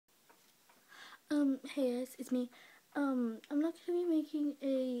Hey guys, it's me. I'm not gonna be making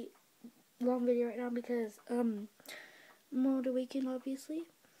a long video right now because, I'm on the weekend, obviously.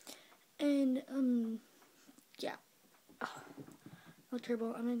 And, yeah. Ugh, I look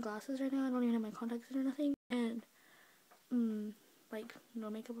terrible. I'm in glasses right now. I don't even have my contacts in or nothing. And, like, no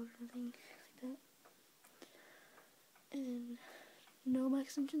makeup or anything like that. And, no, my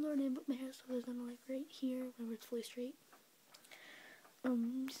extensions aren't in, but my hair still is done, like, right here, whenever it's fully straight.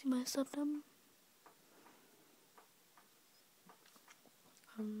 See my stuff done?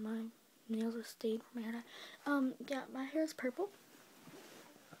 My nails are stained from my hair dye. Yeah, my hair is purple.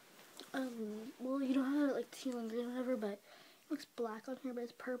 Well, you don't have it like teal and green or whatever, but it looks black on here, but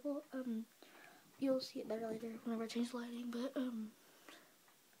it's purple. You'll see it better later whenever I change the lighting, but,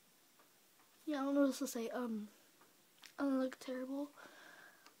 yeah, I don't know what else to say. I look terrible.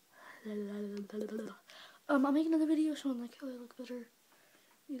 I'll make another video showing, like, how I look better,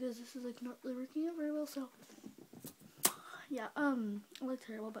 because this is, like, not really working out very well, so, yeah, I look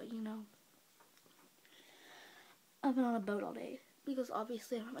terrible, but, you know, I've been on a boat all day, because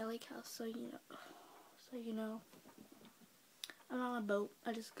obviously I'm at my lake house, so, you know, I'm on a boat.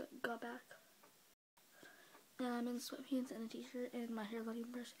 I just got back, and I'm in sweatpants and a t-shirt, and my hair's not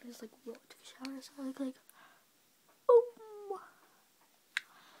even brushed. I just, like, took a shower, so I look like, boom.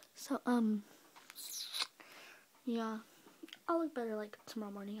 So, yeah, I'll look better, like,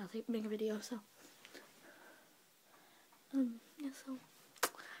 tomorrow morning. I'll make a video, so, yeah, so,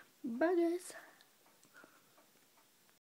 bye, guys.